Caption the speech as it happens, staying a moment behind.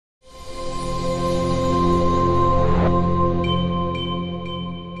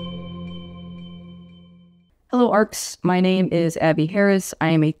Hello, ARCs. My name is Abby Harris.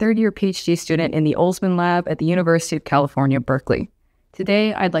 I am a third-year PhD student in the Olsman Lab at the University of California, Berkeley.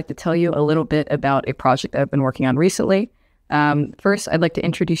 Today, I'd like to tell you a little bit about a project that I've been working on recently. First, I'd like to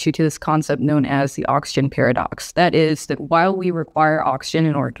introduce you to this concept known as the oxygen paradox. That is, that while we require oxygen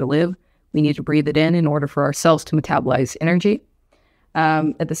in order to live, we need to breathe it in order for our cells to metabolize energy.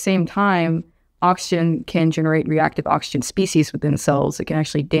 At the same time, oxygen can generate reactive oxygen species within cells that can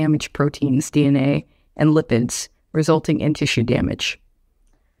actually damage proteins, DNA, and lipids, resulting in tissue damage.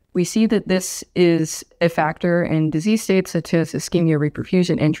 We see that this is a factor in disease states such as ischemia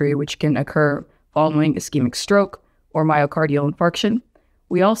reperfusion injury, which can occur following ischemic stroke or myocardial infarction.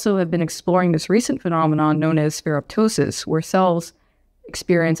 We also have been exploring this recent phenomenon known as ferroptosis, where cells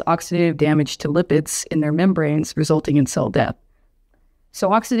experience oxidative damage to lipids in their membranes, resulting in cell death.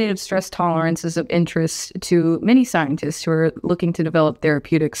 So oxidative stress tolerance is of interest to many scientists who are looking to develop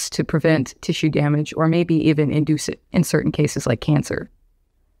therapeutics to prevent tissue damage or maybe even induce it in certain cases like cancer.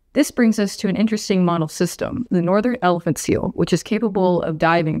 This brings us to an interesting model system, the northern elephant seal, which is capable of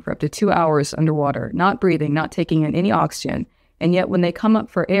diving for up to 2 hours underwater, not breathing, not taking in any oxygen, and yet when they come up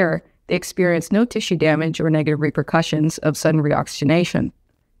for air, they experience no tissue damage or negative repercussions of sudden reoxygenation.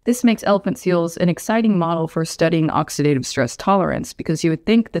 This makes elephant seals an exciting model for studying oxidative stress tolerance because you would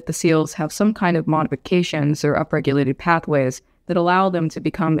think that the seals have some kind of modifications or upregulated pathways that allow them to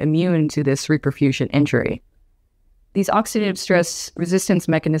become immune to this reperfusion injury. These oxidative stress resistance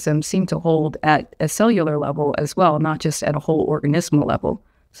mechanisms seem to hold at a cellular level as well, not just at a whole organismal level.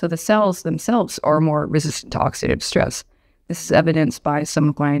 So the cells themselves are more resistant to oxidative stress. This is evidenced by some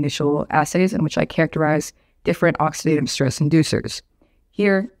of my initial assays in which I characterize different oxidative stress inducers.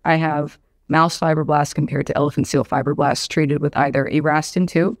 Here, I have mouse fibroblasts compared to elephant seal fibroblasts treated with either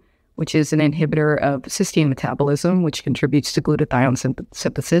Erastin-2, which is an inhibitor of cysteine metabolism, which contributes to glutathione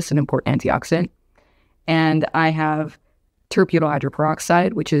synthesis, an important antioxidant. And I have terbutyl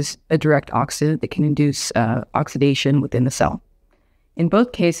hydroperoxide, which is a direct oxidant that can induce oxidation within the cell. In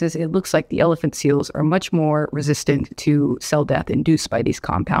both cases, it looks like the elephant seals are much more resistant to cell death induced by these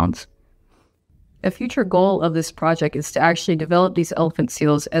compounds. A future goal of this project is to actually develop these elephant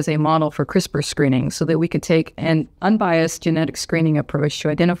seals as a model for CRISPR screening so that we could take an unbiased genetic screening approach to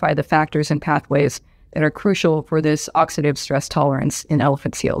identify the factors and pathways that are crucial for this oxidative stress tolerance in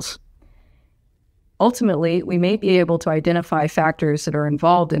elephant seals. Ultimately, we may be able to identify factors that are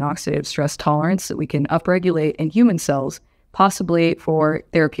involved in oxidative stress tolerance that we can upregulate in human cells, possibly for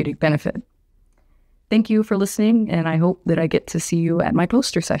therapeutic benefit. Thank you for listening, and I hope that I get to see you at my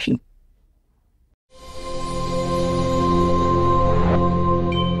poster session.